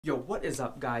Yo, what is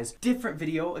up, guys? Different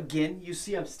video. Again, you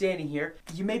see I'm standing here.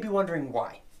 You may be wondering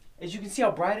why. As you can see how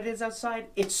bright it is outside,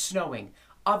 it's snowing.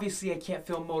 Obviously, I can't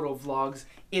film moto vlogs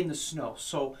in the snow,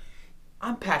 so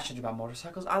I'm passionate about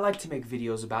motorcycles. I like to make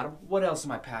videos about them. What else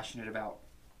am I passionate about?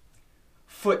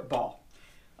 Football.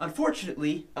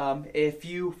 Unfortunately, if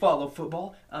you follow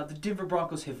football, the Denver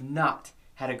Broncos have not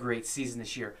had a great season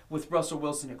this year. With Russell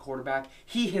Wilson at quarterback,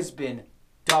 he has been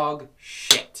dog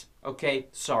shit. Okay?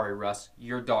 Sorry, Russ.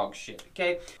 You're dog shit.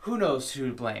 Okay? Who knows who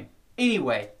to blame?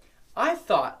 Anyway, I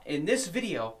thought in this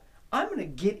video, I'm going to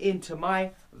get into my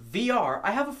VR.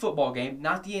 I have a football game,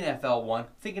 not the NFL one.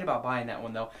 Thinking about buying that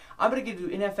one, though. I'm going to get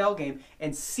into an NFL game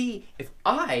and see if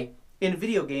I, in a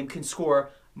video game, can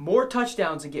score more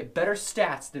touchdowns and get better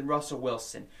stats than Russell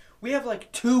Wilson. We have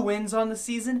like 2 wins on the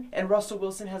season, and Russell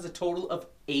Wilson has a total of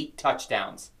 8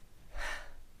 touchdowns.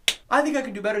 I think I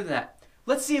can do better than that.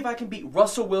 Let's see if I can beat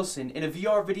Russell Wilson in a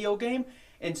VR video game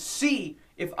and see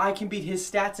if I can beat his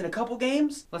stats in a couple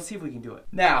games. Let's see if we can do it.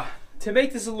 Now, to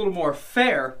make this a little more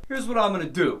fair, here's what I'm going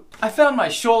to do. I found my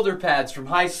shoulder pads from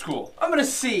high school. I'm going to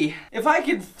see if I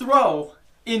can throw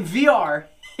in VR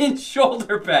in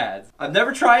shoulder pads. I've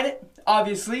never tried it,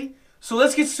 obviously. So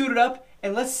let's get suited up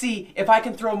and let's see if I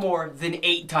can throw more than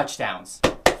 8 touchdowns.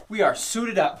 We are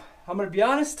suited up. I'm going to be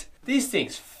honest, these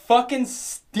things fucking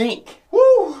stink.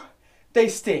 Woo! They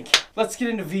stink. Let's get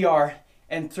into VR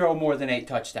and throw more than 8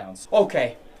 touchdowns.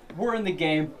 Okay, we're in the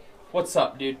game. What's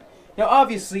up, dude? Now,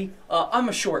 obviously, I'm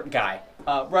a short guy,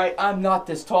 right? I'm not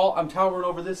this tall. I'm towering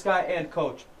over this guy and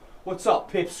coach. What's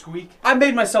up, Pipsqueak? I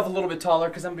made myself a little bit taller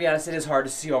because I'm going to be honest, it is hard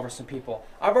to see over some people.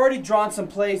 I've already drawn some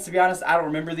plays. To be honest, I don't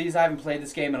remember these. I haven't played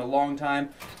this game in a long time.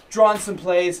 Drawn some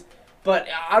plays, but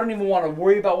I don't even want to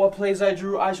worry about what plays I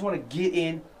drew. I just want to get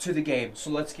into the game. So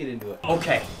let's get into it.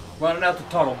 Okay. Running out the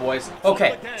tunnel, boys.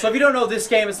 Okay, so if you don't know this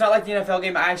game, it's not like the NFL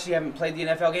game. I actually haven't played the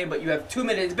NFL game, but you have 2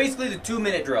 minutes. It's basically the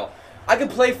 2-minute drill. I can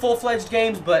play full-fledged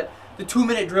games, but the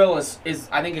 2-minute drill is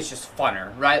I think it's just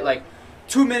funner, right? Like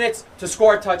 2 minutes to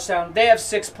score a touchdown. They have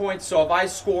 6 points, so if I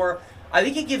score, I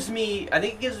think it gives me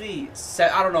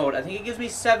 7. I don't know. I think it gives me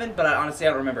 7, but honestly I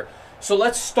don't remember. So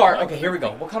let's start. Okay, here we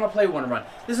go. What kind of play we want to run?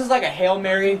 This is like a Hail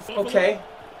Mary. Okay.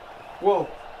 Whoa.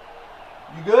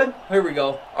 You good? Here we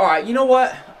go. All right, you know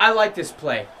what? I like this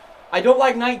play. I don't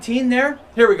like 19 there.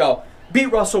 Here we go. Beat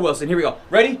Russell Wilson. Here we go.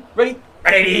 Ready? Ready?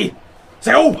 Ready?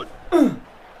 Say oh!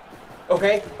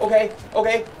 Okay, okay,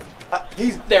 okay.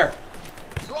 He's there.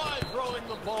 Try throwing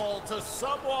the ball to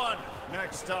someone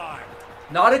next time.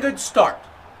 Not a good start.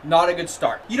 Not a good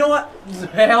start. You know what?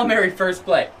 Hail Mary first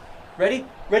play. Ready?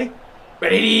 Ready?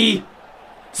 Ready?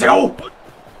 Say oh!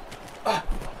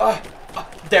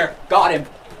 There. Got him.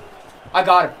 I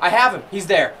got him. I have him. He's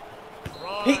there.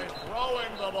 Try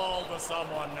throwing the ball to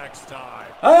someone next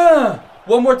time.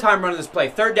 One more time running this play.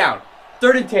 3rd down.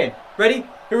 3rd and 10. Ready?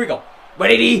 Here we go.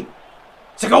 Ready?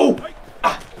 So go.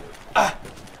 I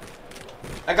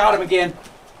got him again.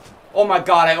 Oh my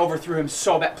God, I overthrew him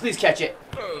so bad. Please catch it.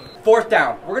 4th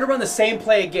down. We're going to run the same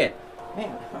play again.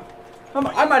 Man,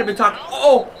 I might have been talking.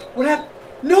 Oh, what happened?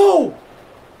 No!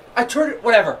 I turned it.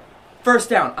 Whatever. 1st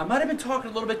down. I might have been talking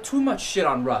a little bit too much shit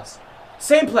on Russ.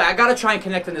 Same play. I gotta try and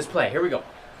connect on this play. Here we go.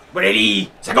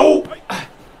 Ready? Set go!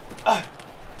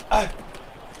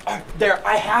 There.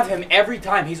 I have him every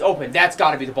time he's open. That's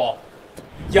gotta be the ball.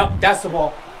 Yup, that's the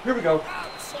ball. Here we go.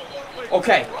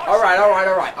 Okay. Alright, alright,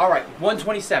 alright, alright.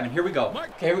 127. Here we go.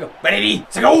 Okay, here we go. Ready?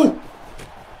 Set go!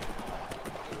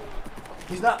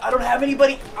 He's not. I don't have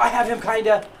anybody. I have him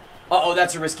kinda. Uh-oh,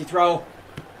 that's a risky throw.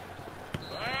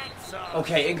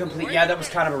 Okay, incomplete. Yeah, that was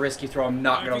kind of a risky throw. I'm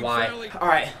not gonna lie. All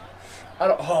right.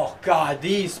 Oh God,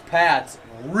 these pads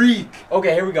reek.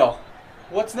 Okay, here we go.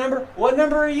 What number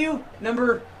are you?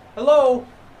 Hello.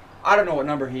 I don't know what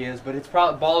number he is, but it's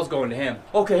probably ball's going to him.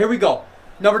 Okay, here we go.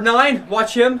 Number 9.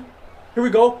 Watch him. Here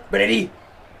we go. Ready?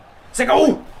 Set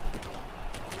go.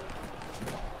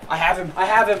 I have him. I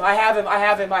have him. I have him. I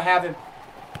have him. I have him.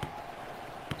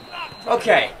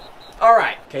 Okay. All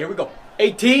right. Okay, here we go.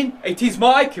 18. 18's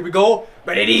Mike. Here we go.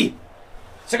 Ready?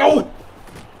 Set go.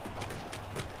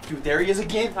 Dude, there he is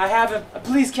again. I have him.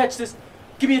 Please catch this.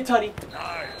 Give me a tutty.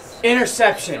 Nice.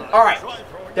 Interception. All right.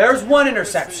 There's 1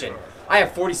 interception. I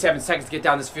have 47 seconds to get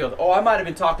down this field. Oh, I might have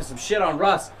been talking some shit on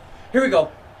Russ. Here we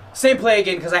go. Same play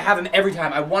again because I have him every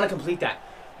time. I want to complete that.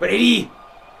 Ready?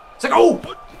 Set go.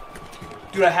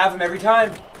 Dude, I have him every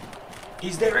time.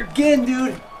 He's there again,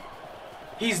 dude.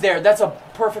 He's there. That's a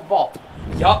perfect ball.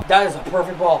 Yup, that is a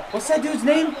perfect ball. What's that dude's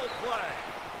name?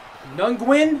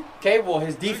 Nungwin? Okay, well,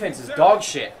 his defense is dog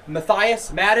shit.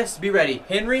 Matthias, Mattis, be ready.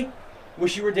 Henry?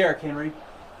 Wish you were Derrick Henry.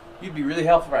 You'd be really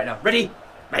helpful right now. Ready?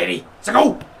 Ready? So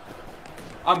go!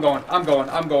 I'm going. I'm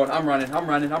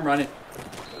running.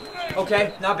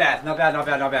 Okay, not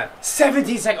bad.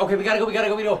 17 seconds. Okay, we gotta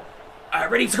go. All right,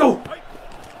 ready to go.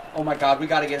 Oh my God, we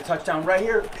gotta get a touchdown right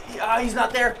here. He's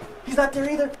not there. He's not there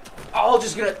either. Oh,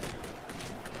 just gonna.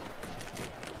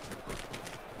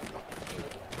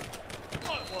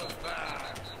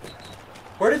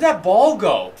 Where did that ball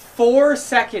go? 4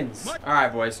 seconds. All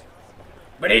right, boys.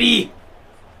 Ready?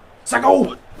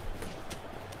 Go.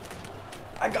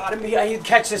 I got him. I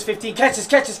catch this. 15. Catches.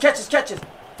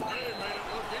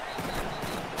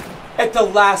 At the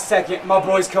last second, my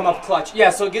boys come up clutch.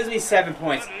 Yeah, so it gives me 7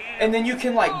 points. And then you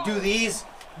can, like, do these.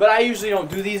 But I usually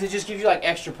don't do these. It just gives you, like,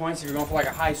 extra points if you're going for, like,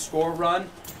 a high score run.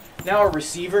 Now a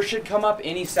receiver should come up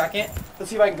any second.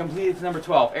 Let's see if I can complete it to number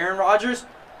 12. Aaron Rodgers.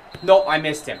 Nope, I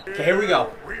missed him. Okay, here we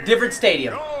go. Different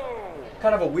stadium.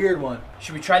 Kind of a weird one.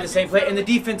 Should we try the same play? And the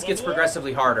defense gets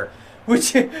progressively harder.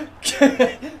 Which,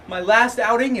 my last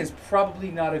outing is probably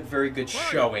not a very good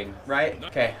showing, right?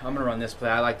 Okay, I'm going to run this play.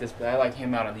 I like this play. I like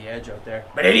him out on the edge out there.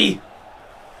 Ready?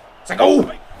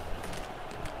 Go!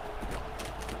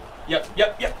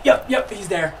 Yep. He's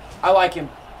there. I like him.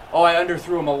 Oh, I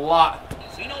underthrew him a lot.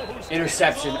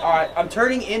 Interception. All right, I'm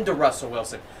turning into Russell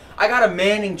Wilson. I got a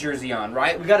Manning jersey on,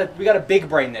 right? We gotta big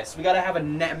brain this. We gotta have a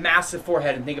massive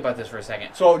forehead and think about this for a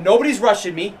second. So nobody's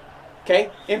rushing me.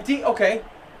 Okay, empty. Okay,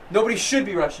 nobody should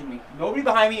be rushing me. Nobody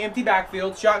behind me. Empty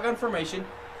backfield. Shotgun formation.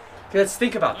 Okay, let's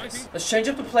think about this. Let's change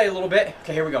up the play a little bit.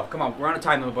 Okay, here we go. Come on, we're on a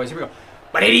time limit, boys. Here we go.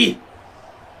 But 80.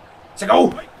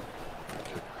 Go.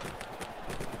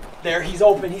 There, he's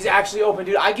open. He's actually open,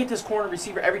 dude. I get this corner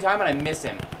receiver every time and I miss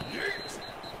him.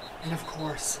 And of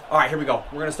course. All right, here we go.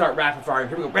 We're going to start rapid fire.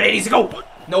 Here we go. Ready, go.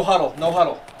 No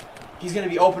huddle. He's going to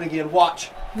be open again. Watch.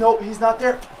 Nope, he's not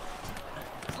there.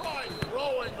 Try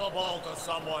throwing the ball to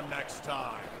someone next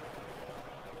time.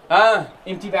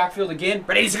 Empty backfield again.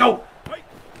 Ready, go.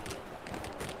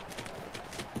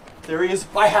 There he is.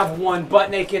 I have one,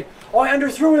 butt naked. Oh, I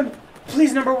underthrew him.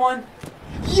 Please, number 1.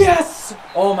 Yes!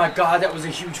 Oh my God, that was a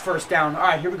huge first down. All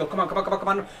right, here we go. Come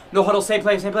on. No huddle, same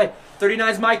play.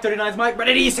 39's Mike.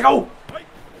 Ready, go.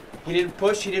 He didn't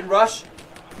push, he didn't rush.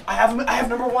 I have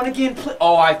number 1 again.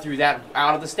 Oh, I threw that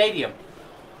out of the stadium.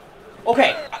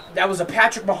 Okay, that was a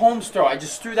Patrick Mahomes throw. I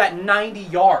just threw that 90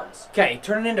 yards. Okay,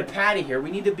 turning into Patty here.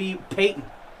 We need to be Peyton.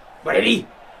 Ready,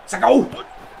 go.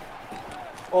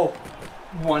 Oh,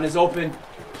 1 is open.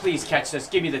 Please catch this.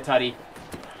 Give me the tutty.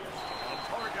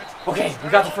 Okay, we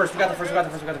got the first.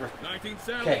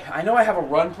 Okay, I know I have a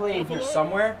run play in here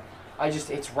somewhere.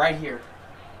 It's right here.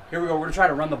 Here we go. We're gonna try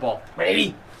to run the ball.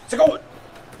 Ready? Go.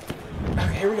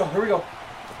 Okay, here we go.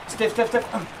 Stiff.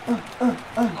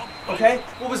 Okay,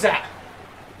 what was that?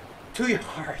 2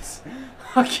 yards.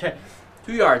 Okay,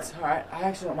 2 yards. All right, I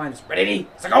actually don't mind this. Ready?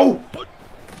 Go.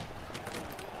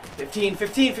 15.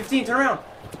 Turn around.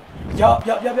 Yup.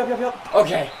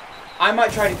 Okay, I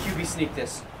might try to QB sneak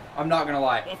this. I'm not gonna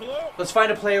lie. Let's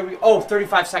find a player.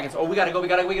 35 seconds. Oh, we gotta go. We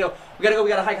gotta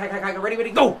hike.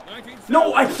 Ready, go.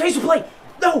 No, I place a play.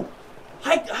 No,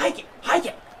 hike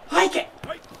it.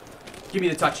 Give me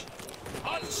the touch.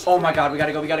 Oh my God, we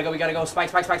gotta go.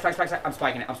 Spike. I'm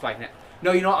spiking it.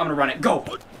 No, you know what? I'm gonna run it. Go.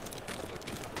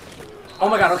 Oh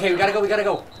my God. Okay, we gotta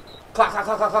go. Clock.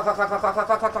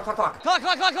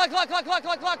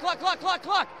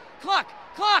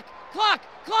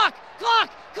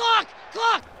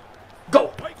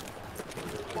 Go!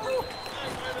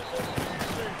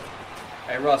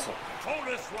 Hey, Russell.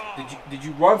 Did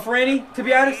you run for any, to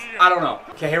be honest? I don't know.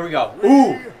 Okay, here we go.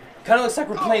 Ooh! Kind of looks like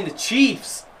we're playing the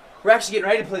Chiefs. We're actually getting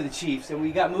ready to play the Chiefs, and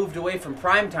we got moved away from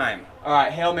prime time. All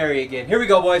right, Hail Mary again. Here we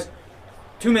go, boys.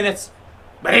 2 minutes.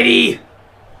 Ready!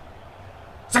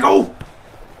 Go!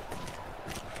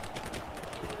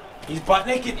 He's butt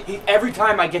naked. Every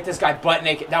time I get this guy butt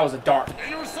naked, that was a dart.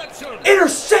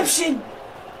 Interception!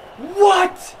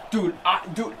 What? Dude,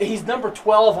 he's number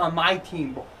 12 on my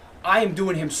team, bro. I am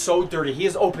doing him so dirty. He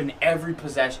is open every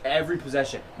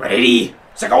possession. Ready?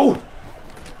 Go!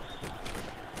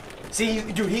 See,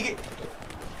 dude,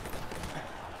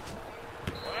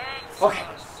 okay.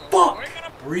 Fuck!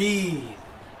 Breathe.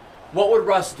 What would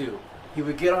Russ do? He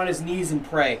would get on his knees and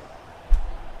pray.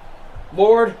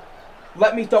 Lord,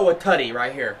 let me throw a tutty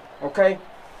right here, okay?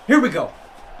 Here we go.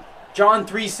 John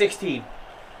 3:16.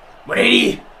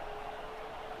 Ready?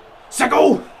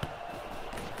 Go!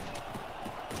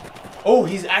 Oh,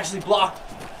 he's actually blocked.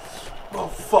 Oh,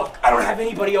 fuck. I don't have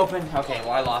anybody open. Okay,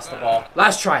 well, I lost the ball.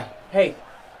 Last try. Hey,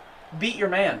 beat your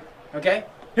man, okay?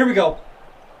 Here we go.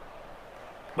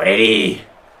 Ready?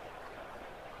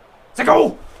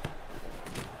 Go!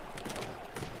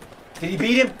 Did he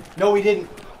beat him? No, he didn't.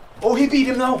 Oh, he beat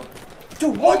him, though.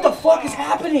 Dude, what the fuck is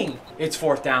happening? It's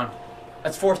fourth down.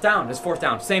 That's fourth down. That's fourth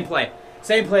down. Same play.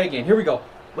 Same play again. Here we go.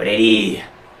 180.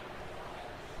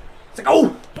 It's like,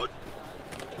 oh!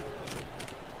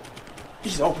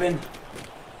 He's open.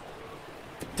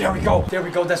 There we go. There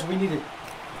we go. That's what we needed.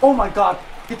 Oh my god.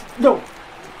 No.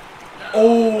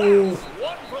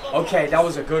 Oh. Okay, that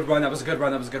was a good run. That was a good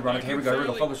run. That was a good run. Okay, here we go. Here we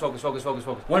go. Focus, focus, focus, focus,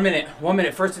 focus. 1 minute. 1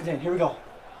 minute. First and 10. Here we go.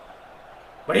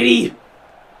 180.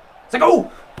 It's like,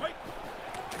 oh!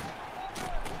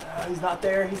 He's not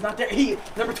there. He's not there.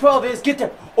 Number 12 is. Get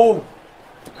there. Oh.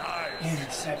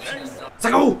 Interception. It's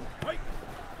like, oh!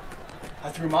 I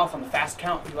threw him off on the fast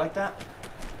count. You like that?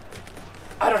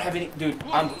 I don't have any. Dude,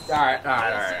 I'm.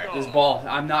 Alright. This ball.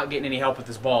 I'm not getting any help with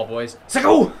this ball, boys. It's like,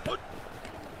 oh!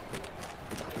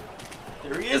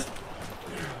 There he is.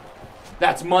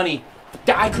 That's money.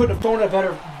 I couldn't have thrown a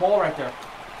better ball right there.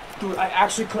 Dude, I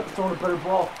actually couldn't have thrown a better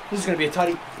ball. This is going to be a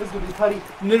tutty. This is going to be a tutty.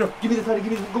 No. Give me the tutty.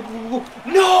 Give me the. Go, go, go, go.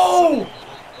 No!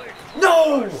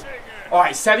 No!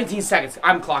 Alright, 17 seconds.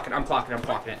 I'm clocking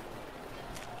it.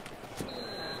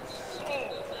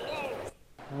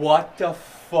 What the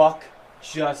fuck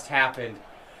just happened?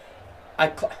 These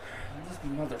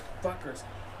motherfuckers.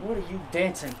 What are you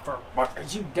dancing for? What are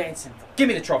you dancing for? Give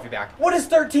me the trophy back. What is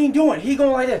 13 doing? He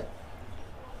going like this.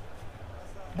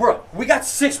 Bro, we got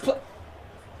 6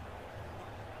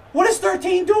 What is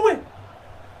 13 doing?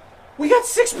 We got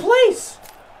 6th place.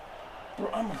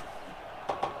 Bro,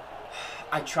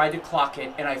 I tried to clock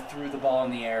it and I threw the ball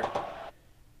in the air.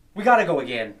 We gotta go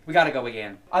again.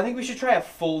 I think we should try a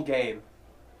full game.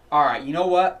 Alright, you know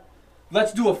what?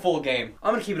 Let's do a full game.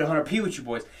 I'm gonna keep it 100p with you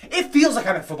boys. It feels like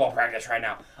I'm at football practice right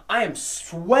now. I am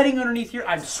sweating underneath here.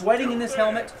 I'm sweating in this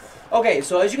helmet. Okay,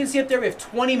 so as you can see up there, we have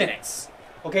 20 minutes.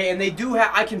 Okay, and they do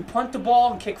have, I can punt the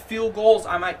ball and kick field goals.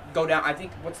 I might go down, I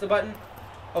think, what's the button?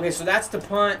 Okay, so that's the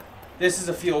punt. This is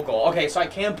a field goal. Okay, so I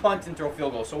can punt and throw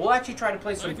field goals. So we'll actually try to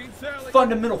play some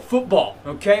fundamental football.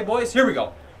 Okay, boys? Here we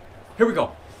go.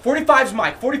 45's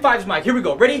Mike. Here we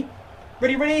go. Ready?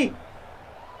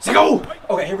 Say go!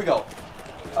 Okay, here we go.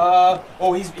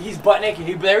 Oh, he's butt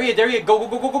naked. There he is.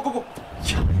 Go.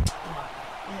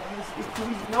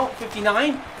 No,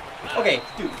 59? Okay,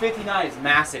 dude, 59 is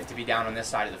massive to be down on this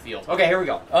side of the field. Okay, here we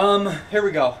go.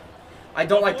 I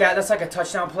don't like that. That's like a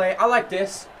touchdown play. I like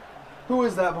this. Who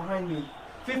is that behind me?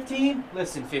 15?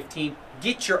 Listen, 15.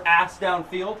 Get your ass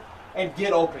downfield and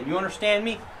get open. You understand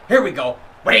me? Here we go.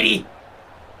 Brady.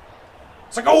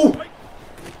 It's like, oh!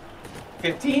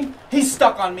 15? He's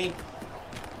stuck on me.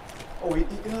 Oh,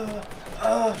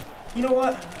 you know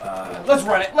what? Let's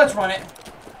run it.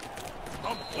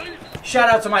 Shout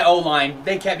out to my O-line.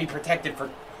 They kept me protected for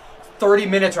 30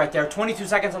 minutes right there. 22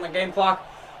 seconds on the game clock.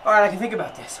 All right, I can think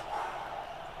about this.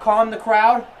 Calm the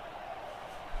crowd.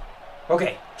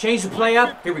 Okay, change the play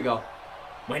up. Here we go.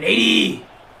 180.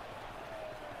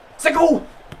 It's like, oh!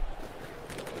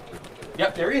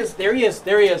 Yep, there he is.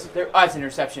 Oh, it's an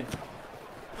interception.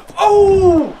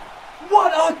 Oh!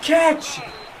 What a catch!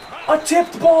 A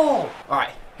tipped ball!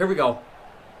 Alright, here we go.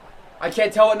 I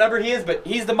can't tell what number he is, but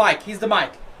he's the Mike.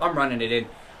 I'm running it in.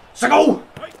 So go!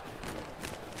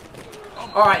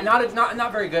 Alright,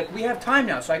 not very good. We have time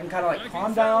now, so I can kind of like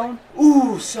calm down.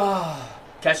 Ooh,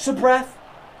 catch some breath.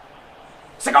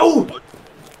 So go!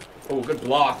 Oh, good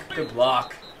block.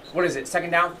 What is it?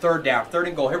 Second down? Third down. Third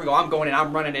and goal. Here we go. I'm going in.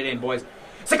 I'm running it in, boys.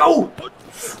 It's like, oh!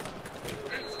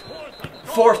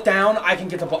 Fourth down. I can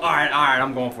get the ball. All right.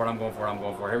 I'm going for it.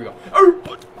 Here we go.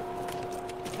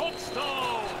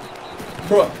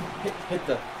 Bro, hit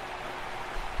the...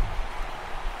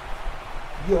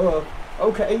 Yeah.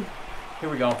 Okay. Here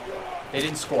we go. They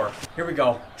didn't score. Here we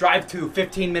go. Drive 2.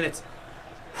 15 minutes.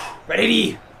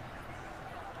 Ready?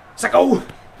 It's like, oh!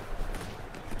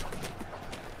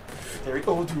 There we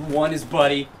go. Dude, one is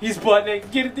Buddy. He's butting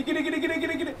it. Get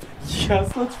it.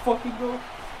 Yes, let's fucking go.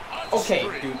 Okay,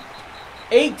 dude.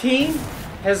 18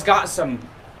 has got some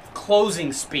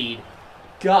closing speed.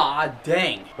 God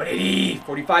dang.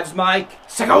 45's Mike.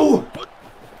 Sego!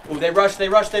 Oh, they rushed.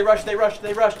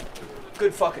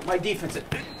 Good fucking. My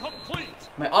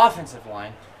offensive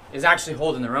line is actually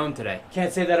holding their own today.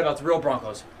 Can't say that about the real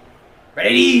Broncos.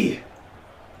 Ready?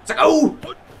 Sego!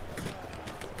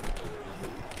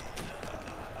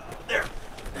 There.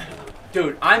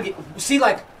 Dude, see,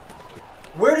 like,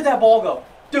 where did that ball go?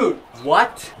 Dude,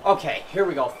 what? Okay, here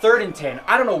we go. 3rd and 10.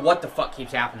 I don't know what the fuck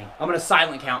keeps happening. I'm gonna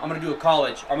silent count. I'm gonna do a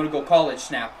college. I'm gonna go college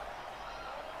snap.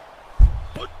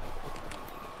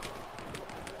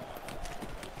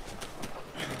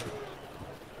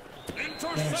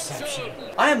 Interception.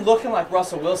 I am looking like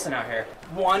Russell Wilson out here.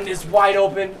 One is wide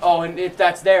open. Oh, and if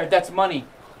that's there, that's money.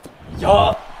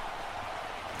 Yup.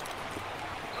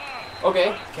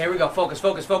 Okay, here we go. Focus,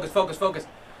 focus, focus, focus, focus.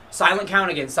 Silent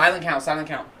count again. Silent count, silent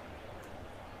count.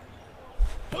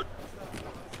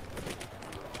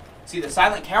 See the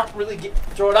silent count really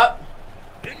throw it up?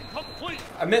 Incomplete.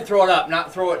 I meant throw it up,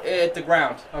 not throw it at the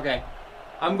ground. Okay.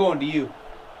 I'm going to you.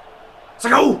 So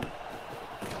go!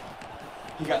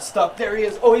 He got stuck. There he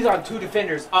is. Oh, he's on 2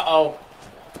 defenders. Uh-oh.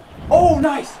 Oh,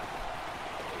 nice!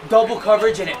 Double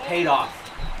coverage and it paid off.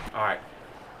 Alright.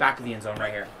 Back of the end zone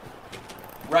right here.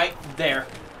 Right there.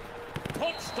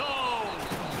 Touchdown.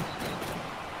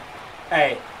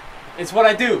 Hey, it's what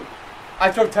I do.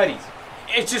 I throw tutties.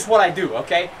 It's just what I do,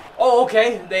 okay? Oh,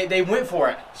 okay. They went for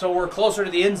it. So we're closer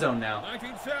to the end zone now.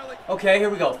 19 Sally. Okay, here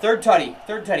we go. Third tutty.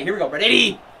 Third tutty. Here we go.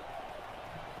 Ready?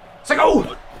 So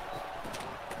go!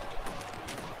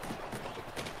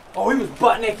 Oh, he was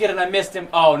butt naked and I missed him.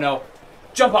 Oh, no.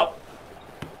 Jump up.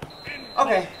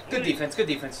 Okay, good defense, good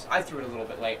defense. I threw it a little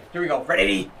bit late. Here we go.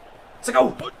 Ready? So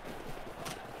go!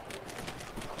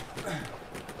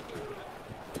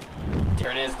 There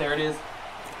it is, there it is.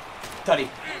 Tutty.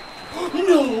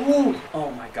 No! Oh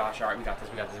my gosh, alright, we got this,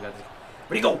 we got this, we got this.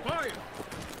 Ready, go! Fire.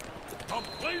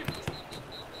 Complete.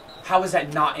 How is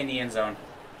that not in the end zone?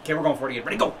 Okay, we're going for it again.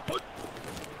 Ready, go!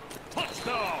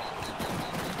 Touchdown.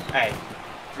 Hey,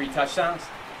 3 touchdowns?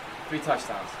 3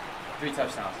 touchdowns. 3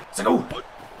 touchdowns. So go!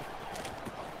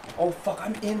 Oh, fuck,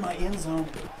 I'm in my end zone.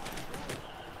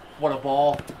 What a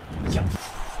ball. Yep. Easy.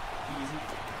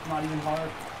 Not even hard.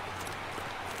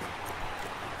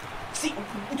 See,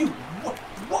 dude,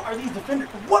 what are these defenders?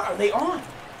 What are they on?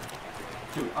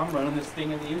 Dude, I'm running this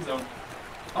thing in the end zone.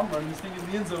 I'm running this thing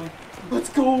in the end zone. Let's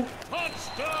go.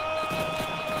 Touchdown.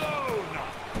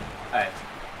 Hey,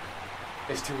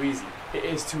 it's too easy. It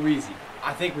is too easy.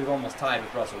 I think we've almost tied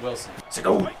with Russell Wilson. So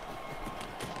go.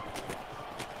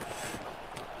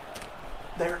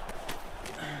 There.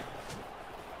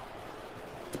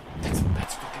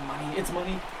 That's fucking money. It's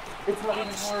money. It's money.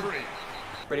 It's hard.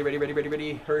 Ready, ready, ready, ready,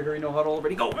 ready. Hurry, hurry, no huddle.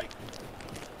 Ready, go.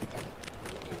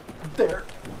 There.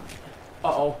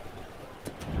 Uh-oh.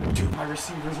 Dude, my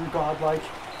receivers are godlike.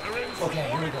 Okay,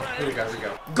 here we go. Here we go, here we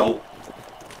go. Go!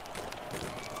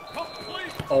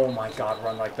 Oh my god,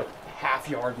 run like the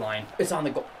half-yard line. It's on the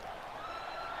goal.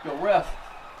 Yo, ref.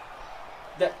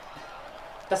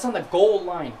 That's on the goal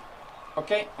line.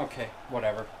 Okay? Okay,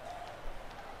 whatever.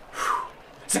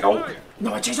 It's like, oh!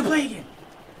 No, I changed the play again!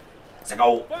 It's like,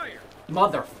 oh!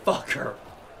 Motherfucker!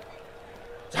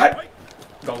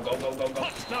 Go, go, go, go, go.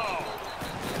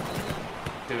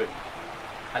 Dude,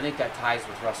 I think that ties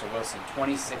with Russell Wilson.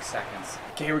 26 seconds.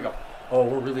 Okay, here we go. Oh,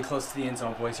 we're really close to the end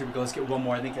zone, boys. Here we go. Let's get one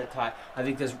more. I think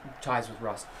that this ties with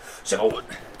Russ. So,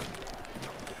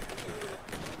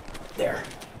 there.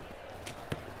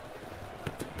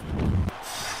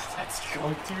 Let's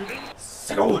go, dude.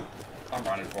 So, I'm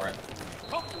running for it.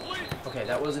 Okay,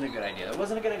 that wasn't a good idea. That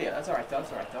wasn't a good idea. That's alright, though.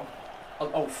 That's alright, though.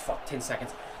 Oh, fuck. 10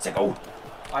 seconds. It's like, oh!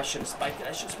 I should have spiked it.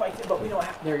 I should have spiked it, but we know what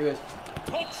happened. There he is.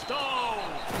 Touchdown!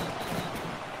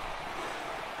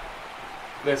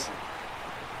 Listen.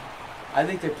 I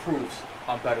think that proves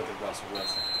I'm better than Russell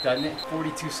Wilson. Doesn't it?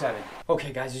 42-7.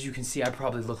 Okay, guys, as you can see, I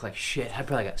probably look like shit. I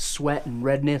probably got sweat and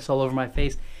redness all over my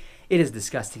face. It is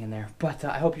disgusting in there. But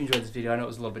I hope you enjoyed this video. I know it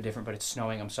was a little bit different, but it's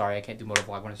snowing. I'm sorry. I can't do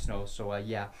motovlog when it snows. So,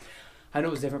 yeah. I know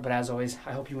it was different, but as always,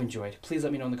 I hope you enjoyed. Please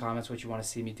let me know in the comments what you want to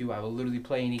see me do. I will literally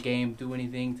play any game, do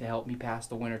anything to help me pass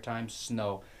the wintertime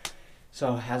snow.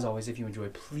 So, as always, if you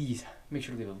enjoyed, please make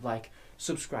sure to leave a like,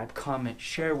 subscribe, comment,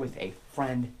 share with a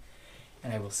friend,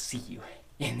 and I will see you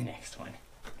in the next one.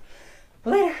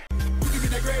 Later.